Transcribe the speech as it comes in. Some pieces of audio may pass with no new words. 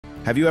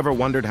Have you ever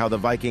wondered how the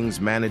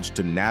Vikings managed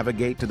to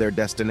navigate to their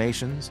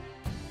destinations?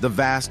 The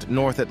vast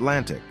North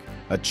Atlantic,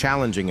 a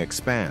challenging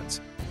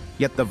expanse.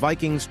 Yet the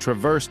Vikings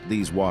traversed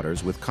these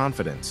waters with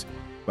confidence.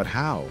 But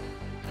how?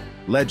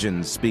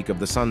 Legends speak of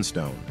the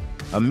Sunstone,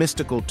 a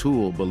mystical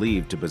tool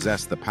believed to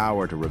possess the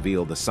power to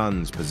reveal the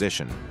sun's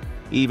position,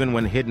 even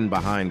when hidden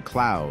behind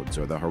clouds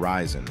or the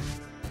horizon.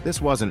 This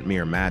wasn't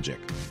mere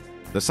magic.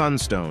 The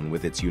Sunstone,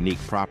 with its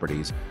unique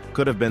properties,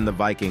 could have been the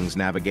Vikings'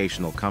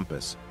 navigational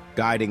compass,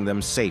 guiding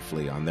them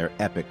safely on their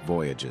epic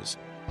voyages.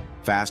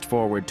 Fast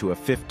forward to a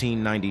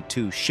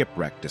 1592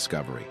 shipwreck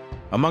discovery.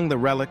 Among the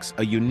relics,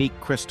 a unique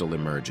crystal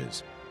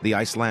emerges, the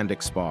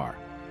Icelandic spar.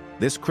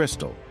 This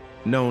crystal,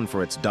 known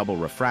for its double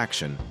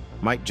refraction,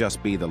 might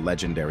just be the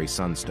legendary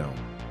Sunstone.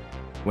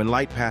 When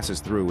light passes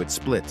through, it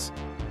splits,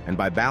 and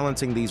by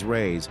balancing these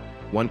rays,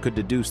 one could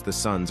deduce the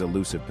sun's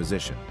elusive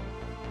position.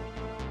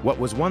 What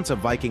was once a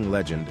Viking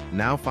legend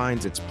now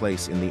finds its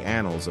place in the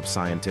annals of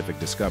scientific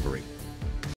discovery.